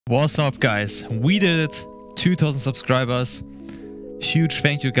What's up, guys? We did it. 2000 subscribers. Huge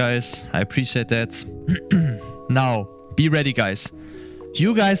thank you, guys. I appreciate that. Now, be ready, guys.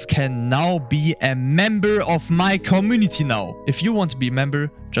 You guys can now be a member of my community now. If you want to be a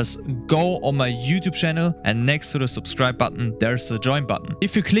member, just go on my YouTube channel and next to the subscribe button, there's a join button.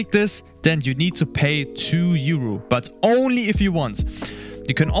 If you click this, then you need to pay €2, but only if you want.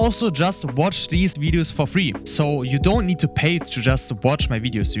 You can also just watch these videos for free. So you don't need to pay to just watch my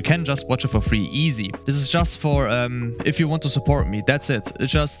videos. You can just watch it for free, easy. This is just for if you want to support me, that's it.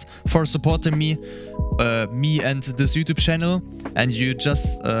 It's just for supporting me and this YouTube channel, and you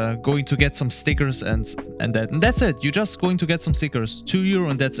just going to get some stickers and that's it. You're just going to get some stickers, €2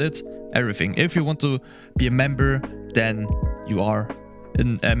 and that's it, everything. If you want to be a member, then you are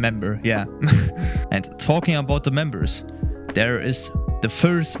a member, yeah. And talking about the members, there is the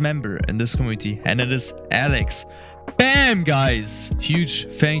first member in this community, and it is Alex. Bam, guys! Huge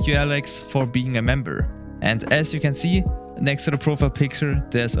thank you, Alex, for being a member. And as you can see, next to the profile picture,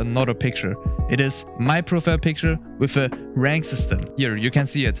 there's another picture. It is my profile picture with a rank system. Here, you can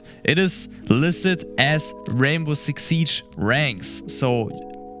see it. It is listed as Rainbow Six Siege ranks.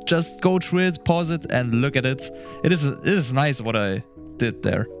 So just go through it, pause it, and look at it. It is nice what I did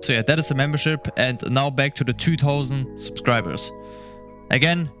there. So yeah, that is a membership. And now back to the 2000 subscribers.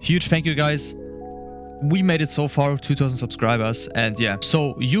 Again, huge thank you, guys. We made it so far, 2000 subscribers, and yeah.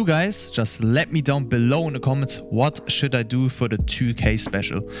 So you guys just let me down below in the comments, what should I do for the 2K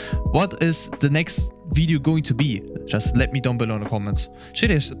special? What is the next video going to be? Just let me down below in the comments.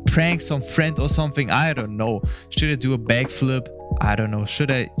 Should I prank some friend or something? I don't know. Should I do a backflip? I don't know. Should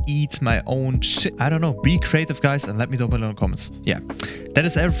I eat my own shit? I don't know. Be creative, guys, and let me down below in the comments. Yeah, that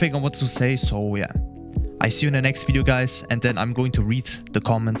is everything I want to say. So yeah, I see you in the next video, guys, and then I'm going to read the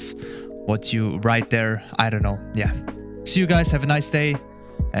comments, what you write there. I don't know. Yeah. See you guys. Have a nice day,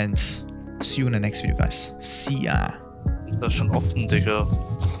 and see you in the next video, guys. See ya. Das ist schon offen, Digga.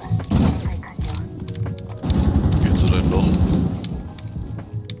 Geh zu deinem Loch.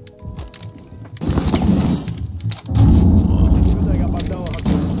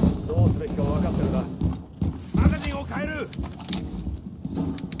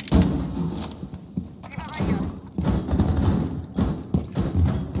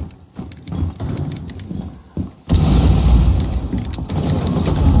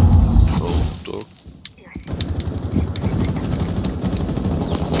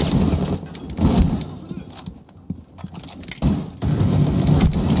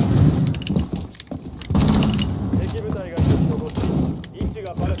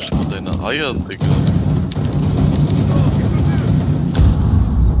 Schau deine Eier, Digga.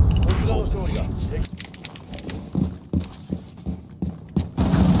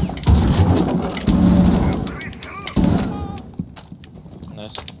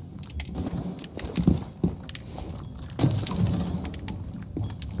 Nice.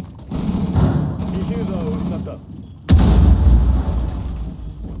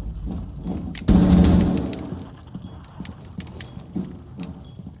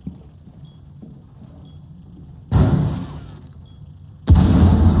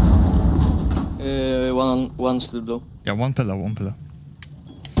 One still blue. Yeah, one pillar.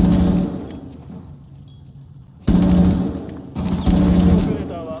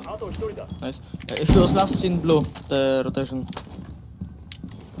 Nice. If he was last in blue, the rotation.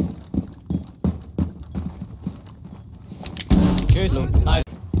 Blue. Nice.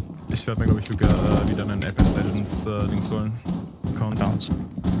 Ich werde mir, glaube ich, wieder einen Apex Legends Dings holen. Account.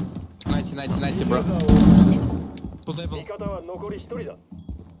 90, bro. Possible.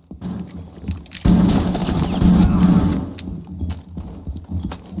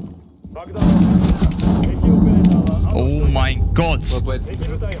 Oh mein Gott! Wait.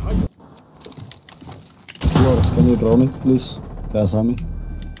 Flores, can you draw me, please? Kasami.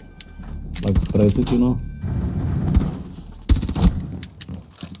 Like, break it, you know?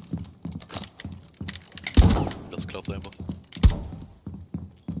 Das klappt einfach.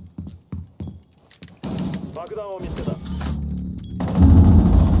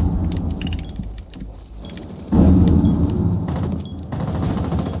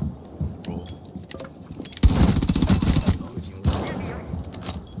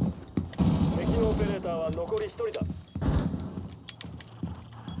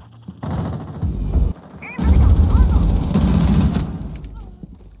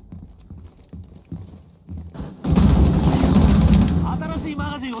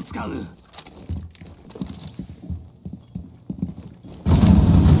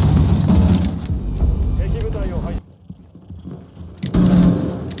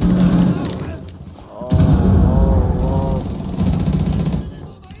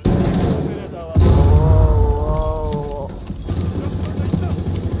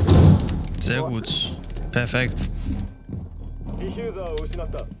 gut. Perfekt.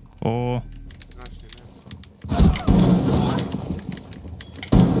 Oh.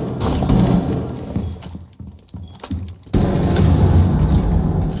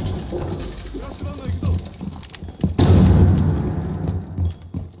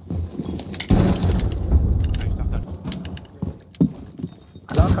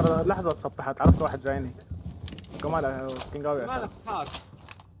 على اخر لحظة تصبحت عرفت واحد جايني. كمان كينج قوي. مالك هات.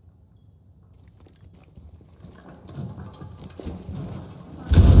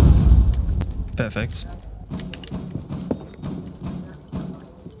 Perfekt.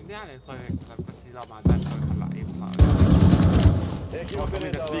 يعني صار هيك بس يلعب مع الباش هلا يطلع.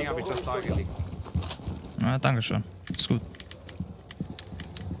 Deswegen habe ich das da gelegt. Na, danke schön. Ist gut.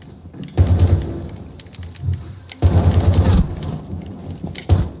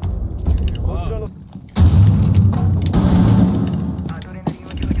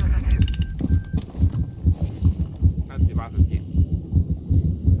 هدي بعد الجيم.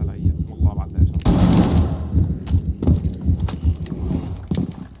 مثلا هي الموضوع بعد ايش؟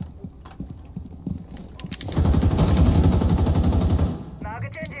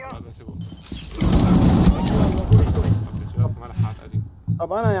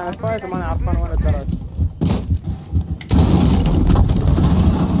 طب انا يعني فايت وماني عرفان وين الدرج.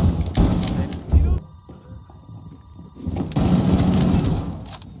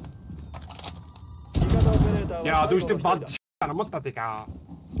 Ja, du stimmt bald انا منطقتك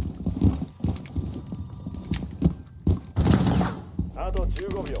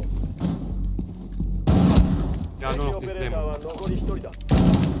Ja, nur noch das Demo.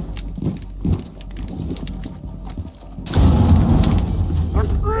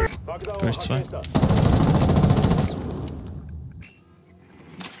 Durch zwei.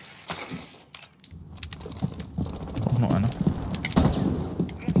 Auch noch einer.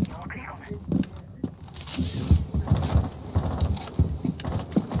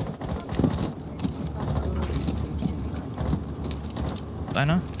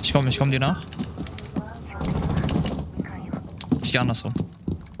 Einer? Ich komm dir nach. Ich geh andersrum.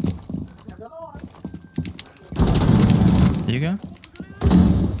 Jäger?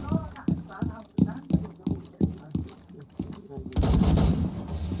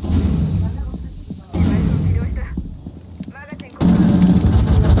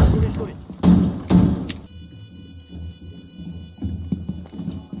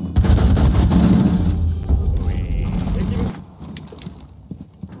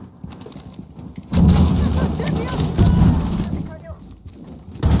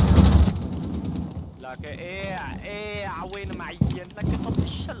 لك ايه عوين معين لك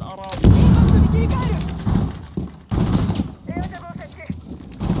طفش الاراضي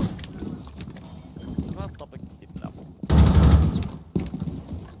ما طبق كتير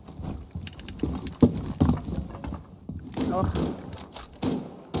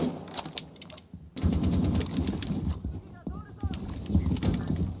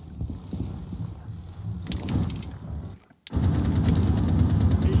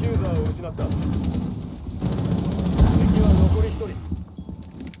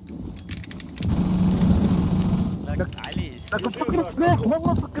لكن فكرة سموك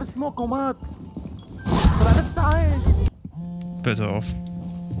والله فكر سموك ومات. طلع لسه عايش. Bitte auf.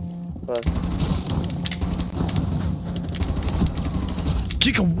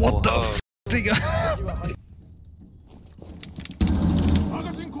 Digga, what the f, Digga?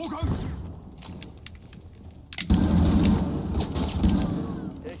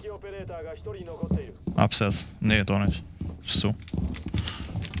 Absatz. Nee, doch nicht. So.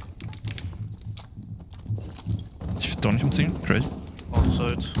 Ich will doch nicht umziehen. Crazy.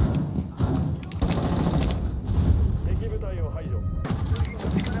 Outside.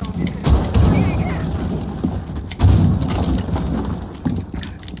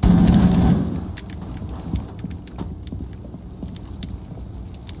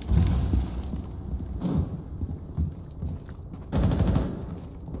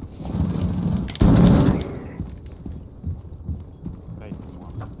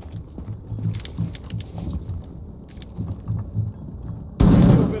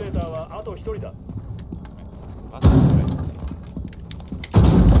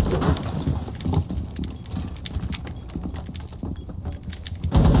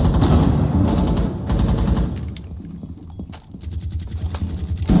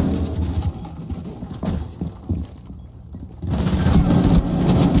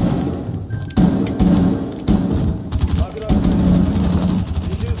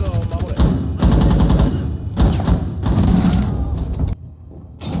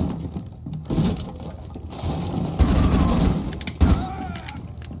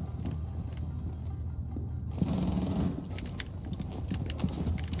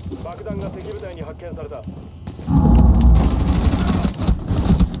 Oh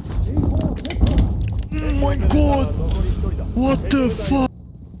my god! What the fuck?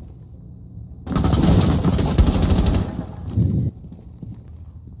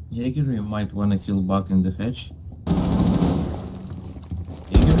 Jaeger, you might wanna kill Buck in the hatch.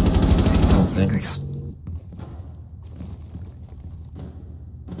 Jaeger? Oh, thanks.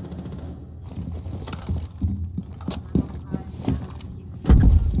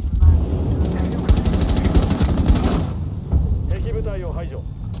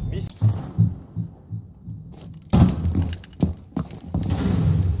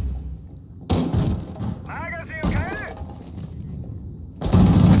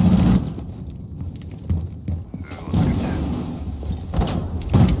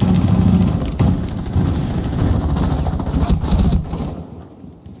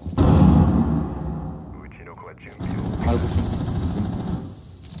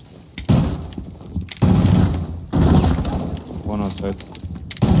 One outside.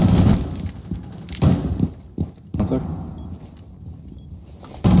 Contact.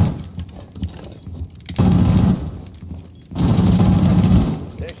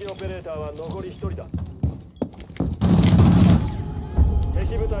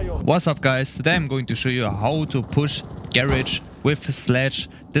 What's up guys, today I'm going to show you how to push garage with a sledge.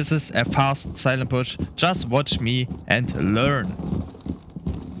 This is a fast silent push, just watch me and learn.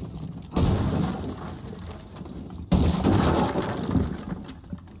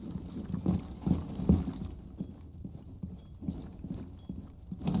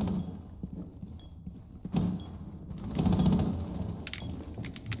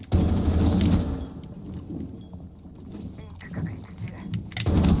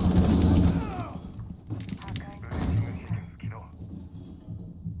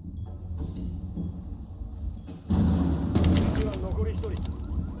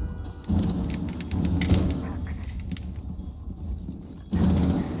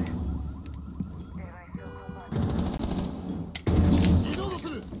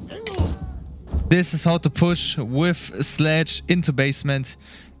 This is how to push with a sledge into basement.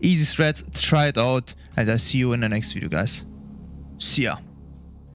 Easy thread, try it out, and I'll see you in the next video guys. See ya.